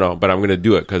 No. But I'm going to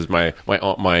do it because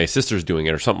my sister's doing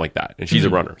it or something like that, and she's a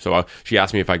runner. So she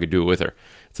asked me if I could do it with her.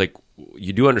 It's like,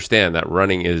 you do understand that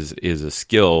running is a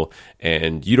skill,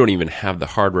 and you don't even have the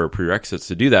hardware prerequisites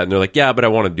to do that. And they're like, yeah, but I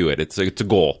want to do it. It's a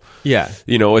goal. Yeah.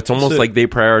 It's almost like they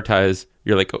prioritize.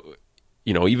 You're like,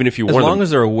 even if you as long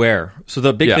as they're aware. So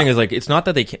the big thing is like, it's not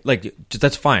that they can't, like,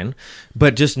 that's fine,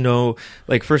 but just know,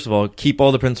 like, first of all, keep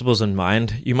all the principles in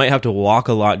mind. You might have to walk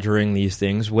a lot during these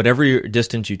things, whatever your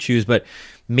distance you choose, but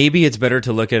maybe it's better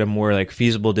to look at a more like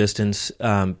feasible distance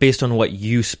based on what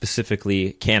you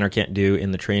specifically can or can't do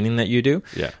in the training that you do.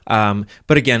 Yeah.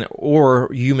 But again, or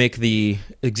you make the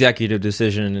executive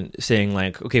decision saying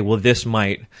like, okay, well, this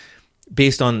might,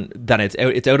 based on that,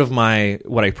 it's out of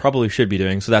what I probably should be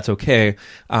doing, so that's okay.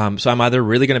 So I'm either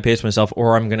really going to pace myself,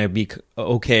 or I'm going to be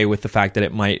okay with the fact that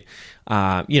it might,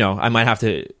 I might have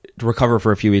to recover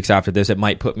for a few weeks after this. It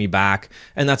might put me back,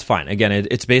 and that's fine. Again,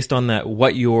 it's based on that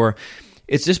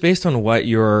it's just based on what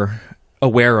you're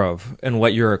aware of and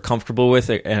what you're comfortable with,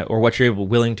 or what you're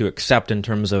willing to accept in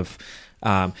terms of,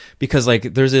 because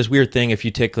like there's this weird thing if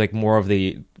you take like more of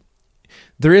the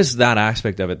there is that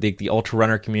aspect of it. The ultra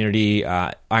runner community,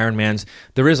 Ironmans,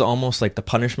 there is almost like the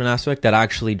punishment aspect that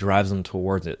actually drives them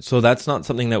towards it. So that's not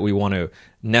something that we want to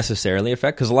necessarily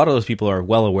affect, because a lot of those people are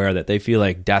well aware that they feel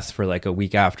like death for like a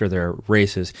week after their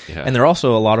races. Yeah. And they're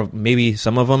also a lot of, maybe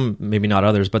some of them, maybe not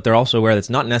others, but they're also aware that's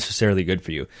not necessarily good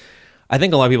for you. I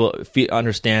think a lot of people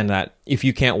understand that if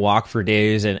you can't walk for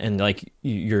days and like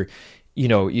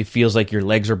it feels like your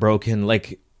legs are broken,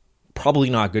 like probably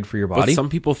not good for your body. But some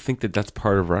people think that that's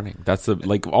part of running. That's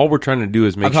all we're trying to do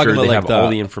is make sure they have all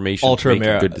the information to make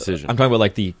a good decision. I'm talking about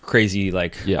like the crazy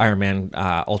Ironman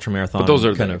ultra marathon. But those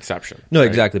are kind the of exception. No, right?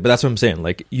 exactly. But that's what I'm saying.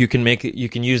 Like you can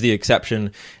use the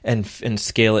exception and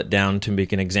scale it down to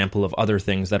make an example of other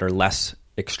things that are less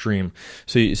extreme.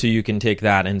 So you can take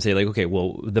that and say like, okay,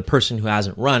 well, the person who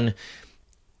hasn't run,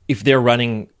 if they're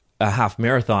running a half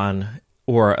marathon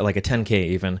or like a 10K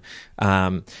even,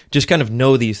 just kind of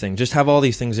know these things. Just have all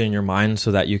these things in your mind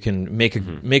so that you can make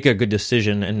a good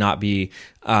decision and not be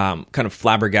kind of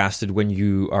flabbergasted when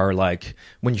you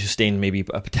sustain maybe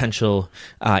a potential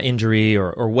injury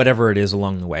or whatever it is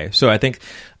along the way. So I think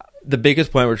the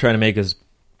biggest point we're trying to make is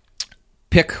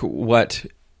pick what.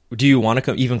 Do you want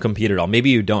to even compete at all? Maybe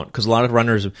you don't, because a lot of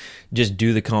runners just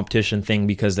do the competition thing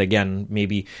because, again,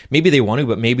 maybe they want to,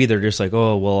 but maybe they're just like,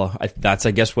 oh, well, that's,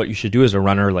 I guess, what you should do as a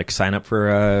runner, like sign up for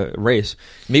a race.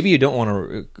 Maybe you don't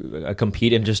want to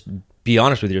compete and just be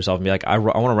honest with yourself and be like, I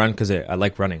want to run because I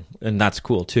like running, and that's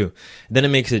cool too. Then it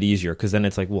makes it easier, because then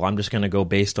it's like, well, I'm just going to go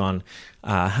based on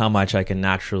how much I can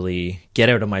naturally get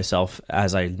out of myself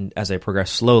as I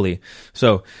progress slowly.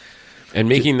 So. And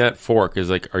making that fork is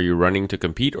like, are you running to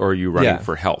compete, or are you running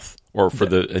for health or for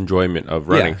the enjoyment of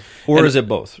running? Yeah. Or is it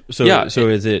both? So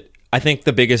is it, I think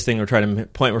the biggest thing we're trying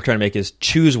to make is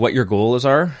choose what your goals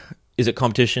are. Is it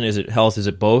competition? Is it health? Is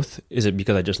it both? Is it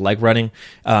because I just like running?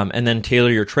 And then tailor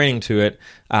your training to it,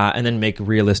 and then make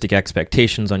realistic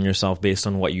expectations on yourself based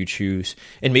on what you choose.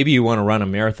 And maybe you want to run a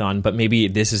marathon, but maybe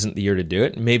this isn't the year to do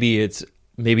it. Maybe it's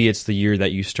the year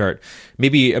that you start.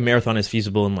 Maybe a marathon is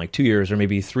feasible in like 2 years or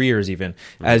maybe 3 years even,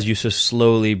 as you just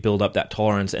slowly build up that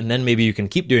tolerance. And then maybe you can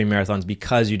keep doing marathons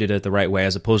because you did it the right way,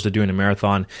 as opposed to doing a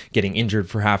marathon, getting injured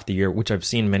for half the year, which I've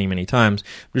seen many, many times.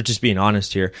 We're just being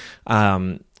honest here.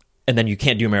 And then you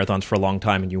can't do marathons for a long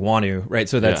time and you want to, right?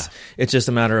 So it's just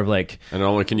a matter of like, and not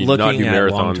only can you not do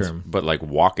marathons, but like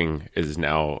walking is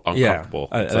now uncomfortable.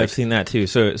 Yeah, I've seen that too.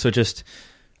 So just,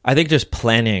 I think just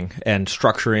planning and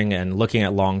structuring and looking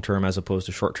at long term as opposed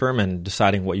to short term, and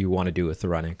deciding what you want to do with the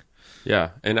running.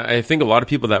 Yeah. And I think a lot of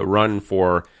people that run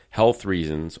for health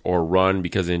reasons or run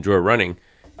because they enjoy running,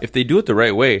 if they do it the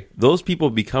right way, those people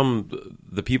become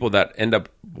the people that end up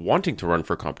wanting to run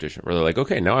for competition, where they're like,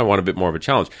 okay, now I want a bit more of a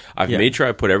challenge. I've made sure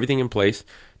I put everything in place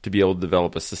to be able to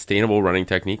develop a sustainable running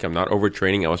technique. I'm not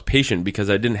overtraining. I was patient because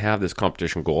I didn't have this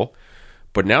competition goal.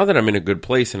 But now that I'm in a good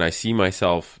place and I see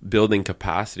myself building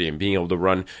capacity and being able to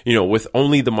run, with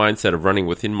only the mindset of running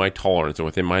within my tolerance and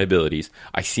within my abilities,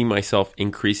 I see myself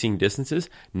increasing distances.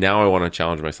 Now I want to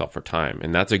challenge myself for time.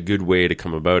 And that's a good way to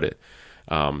come about it.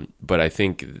 But I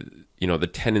think, the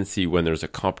tendency when there's a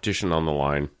competition on the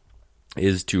line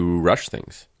is to rush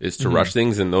things,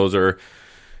 And those are,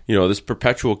 this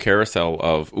perpetual carousel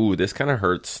of, ooh, this kind of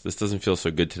hurts. This doesn't feel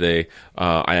so good today.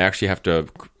 I actually have to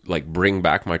bring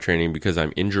back my training because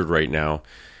I'm injured right now.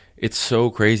 It's so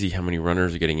crazy how many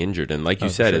runners are getting injured. And like you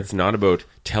said, It's not about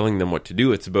telling them what to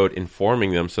do. It's about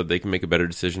informing them so they can make a better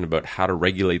decision about how to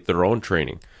regulate their own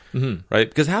training, right?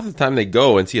 Because half the time they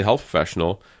go and see a health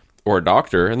professional or a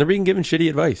doctor and they're being given shitty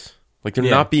advice. Like they're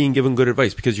not being given good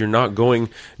advice because you're not going,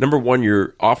 number one,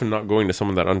 you're often not going to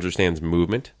someone that understands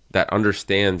movement, that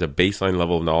understands a baseline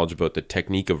level of knowledge about the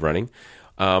technique of running.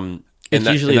 And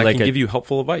that can give you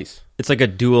helpful advice. It's like a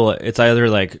dual, it's either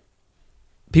like,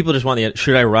 people just want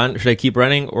should I run, should I keep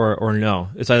running or no?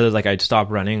 It's either like I'd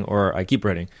stop running or I keep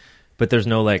running. But there's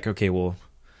no like, okay, well,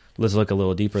 let's look a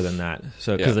little deeper than that.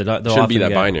 So, because it shouldn't be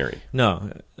that binary.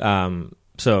 No.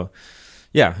 So,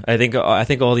 yeah, I think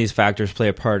all these factors play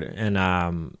a part in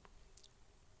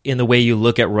the way you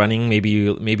look at running. Maybe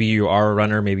you are a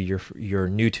runner, maybe you're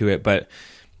new to it, but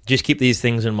just keep these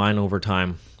things in mind over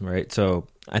time, right? So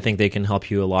I think they can help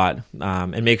you a lot,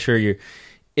 and make sure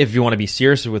if you want to be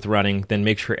serious with running, then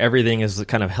make sure everything is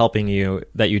kind of helping you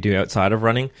that you do outside of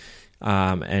running,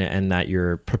 and that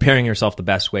you're preparing yourself the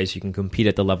best way so you can compete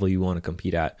at the level you want to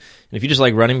compete at. And if you just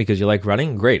like running because you like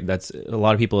running, great. That's a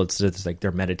lot of people. It's like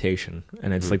their meditation,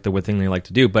 and it's like the one thing they like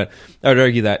to do. But I would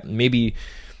argue that maybe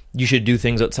you should do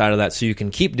things outside of that so you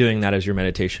can keep doing that as your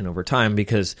meditation over time,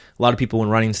 because a lot of people, when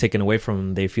running's taken away from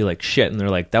them, they feel like shit, and they're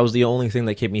like, that was the only thing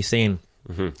that kept me sane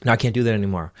Now I can't do that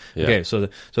anymore. Yeah. Okay, so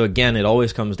again, it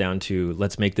always comes down to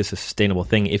let's make this a sustainable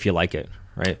thing if you like it,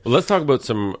 right? Well, let's talk about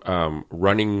some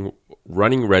running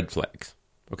red flags.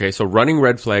 Okay, so running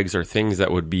red flags are things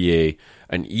that would be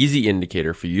an easy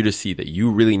indicator for you to see that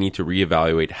you really need to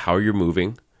reevaluate how you're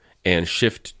moving and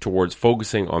shift towards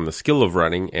focusing on the skill of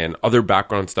running and other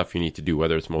background stuff you need to do,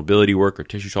 whether it's mobility work or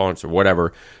tissue tolerance or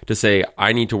whatever, to say,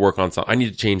 I need to work on something. I need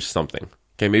to change something.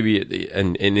 Okay, maybe,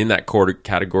 and in that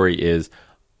category is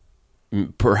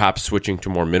perhaps switching to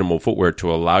more minimal footwear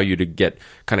to allow you to get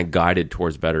kind of guided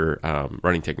towards better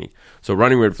running technique. So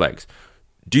running red flags.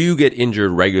 Do you get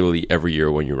injured regularly every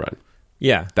year when you run?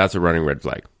 Yeah. That's a running red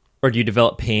flag. Or do you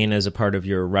develop pain as a part of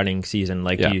your running season?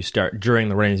 Like, do you start during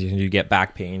the running season? Do you get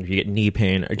back pain? Do you get knee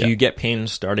pain? Or do you get pain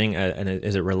starting? And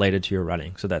is it related to your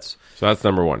running? So that's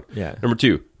number one. Yeah. Number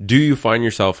two, do you find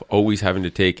yourself always having to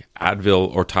take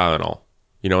Advil or Tylenol?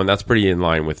 You know, and that's pretty in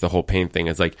line with the whole pain thing.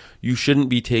 It's like, you shouldn't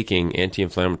be taking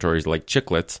anti-inflammatories like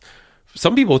Chiclets.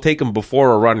 Some people take them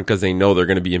before a run because they know they're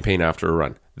going to be in pain after a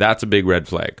run. That's a big red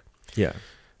flag. Yeah.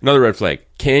 Another red flag.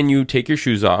 Can you take your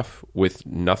shoes off with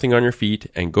nothing on your feet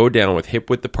and go down with hip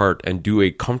width apart and do a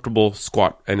comfortable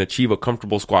squat and achieve a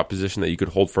comfortable squat position that you could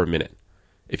hold for a minute?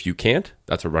 If you can't,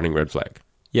 that's a running red flag.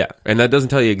 Yeah. And that doesn't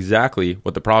tell you exactly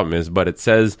what the problem is, but it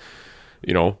says,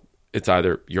 you know, it's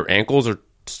either your ankles are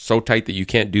so tight that you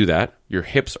can't do that, your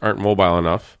hips aren't mobile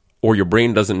enough, or your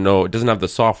brain doesn't have the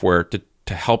software to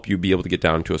help you be able to get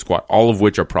down to a squat, all of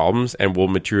which are problems and will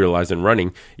materialize in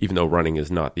running, even though running is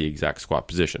not the exact squat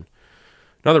position.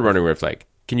 Another running red flag.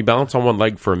 Can you balance on one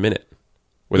leg for a minute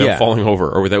without falling over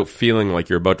or without feeling like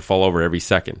you're about to fall over every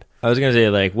second? I was going to say,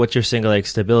 like, what's your single leg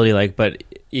stability like? But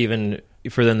even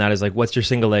further than that is, like, what's your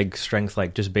single leg strength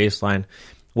like? Just baseline.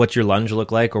 What's your lunge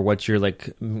look like? Or what's your, like,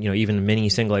 you know, even mini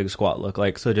single leg squat look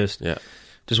like? So just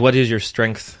what is your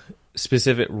strength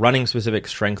running specific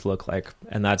strength look like?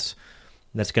 And that's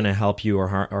going to help you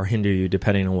or hinder you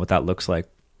depending on what that looks like.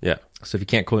 Yeah. So if you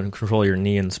can't control your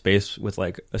knee in space with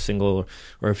like a single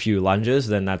or a few lunges,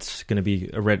 then that's going to be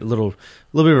a little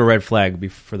bit of a red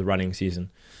flag for the running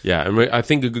season. Yeah, and I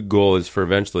think a good goal is for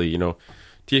eventually, you know,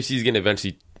 TFC is going to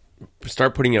eventually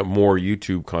start putting out more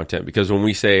YouTube content, because when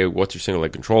we say, what's your single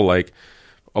leg control like,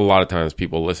 a lot of times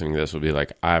people listening to this will be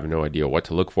like, I have no idea what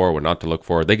to look for, what not to look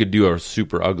for. They could do a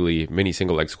super ugly mini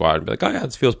single leg squat and be like, oh yeah,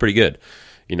 this feels pretty good.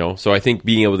 You know, so I think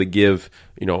being able to give,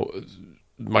 you know,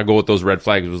 my goal with those red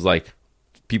flags was like,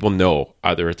 people know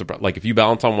either it's like, if you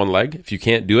balance on one leg, if you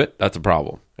can't do it, that's a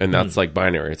problem. And that's like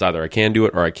binary. It's either I can do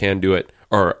it or I can do it,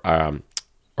 or I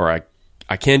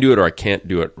can do it or I can't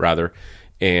do it rather.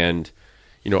 And,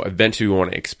 you know, eventually we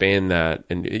want to expand that,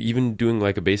 and even doing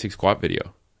like a basic squat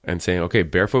video and saying, okay,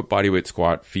 barefoot bodyweight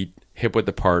squat, feet hip width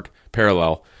apart,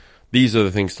 parallel. These are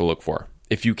the things to look for.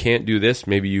 If you can't do this,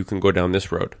 maybe you can go down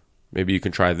this road. Maybe you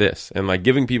can try this. And like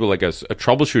giving people like a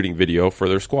troubleshooting video for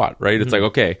their squat, right? It's like,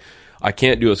 okay, I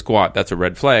can't do a squat. That's a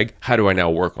red flag. How do I now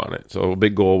work on it? So a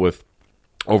big goal with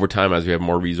over time, as we have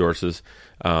more resources,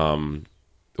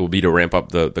 will be to ramp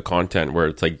up the content, where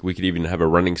it's like we could even have a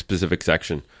running specific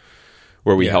section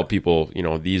where we help people, you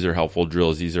know, these are helpful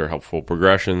drills, these are helpful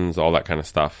progressions, all that kind of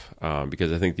stuff.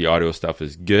 Because I think the audio stuff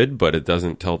is good, but it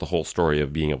doesn't tell the whole story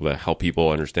of being able to help people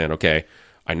understand, okay,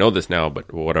 I know this now,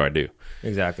 but what do I do?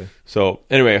 Exactly. So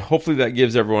anyway, hopefully that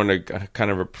gives everyone a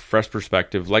kind of a fresh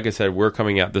perspective. Like I said, we're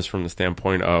coming at this from the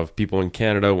standpoint of people in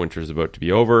Canada. Winter is about to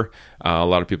be over. A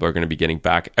lot of people are going to be getting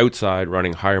back outside,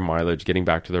 running higher mileage, getting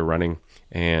back to their running.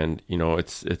 And, you know,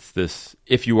 it's this,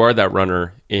 if you are that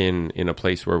runner in a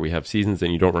place where we have seasons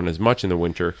and you don't run as much in the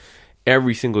winter,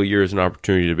 every single year is an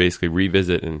opportunity to basically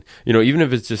revisit. And, you know, even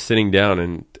if it's just sitting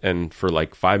down and for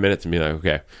like 5 minutes and be like,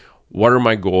 okay, what are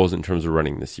my goals in terms of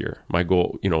running this year? My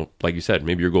goal, you know, like you said,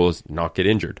 maybe your goal is not get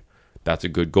injured. That's a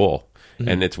good goal.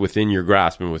 And it's within your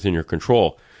grasp and within your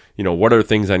control. You know, what are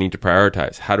things I need to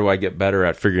prioritize? How do I get better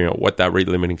at figuring out what that rate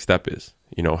limiting step is?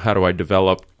 You know, how do I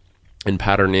develop and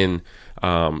pattern in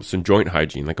some joint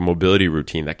hygiene, like a mobility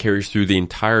routine that carries through the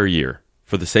entire year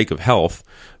for the sake of health,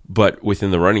 but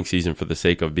within the running season for the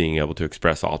sake of being able to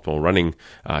express optimal running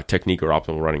technique or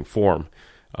optimal running form?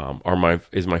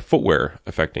 Is my footwear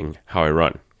affecting how I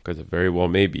run? Because it very well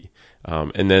may be.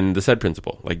 And then the SAID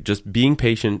principle, like just being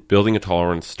patient, building a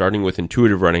tolerance, starting with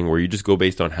intuitive running, where you just go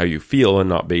based on how you feel and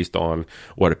not based on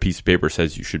what a piece of paper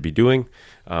says you should be doing.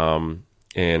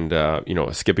 And you know,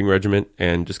 a skipping regimen,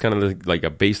 and just kind of like a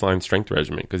baseline strength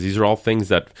regimen, because these are all things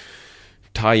that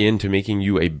tie into making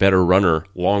you a better runner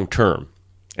long term.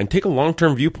 And take a long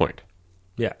term viewpoint.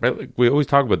 Yeah. Right? Like we always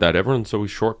talk about that. Everyone's so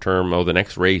short term, the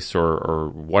next race or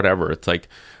whatever. It's like,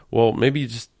 well, maybe you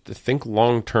just think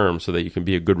long term so that you can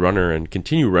be a good runner and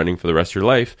continue running for the rest of your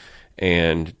life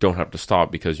and don't have to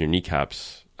stop because your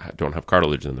kneecaps don't have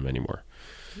cartilage in them anymore.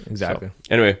 Exactly. So,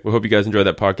 anyway, we hope you guys enjoyed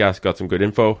that podcast, got some good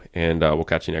info, and we'll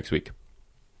catch you next week.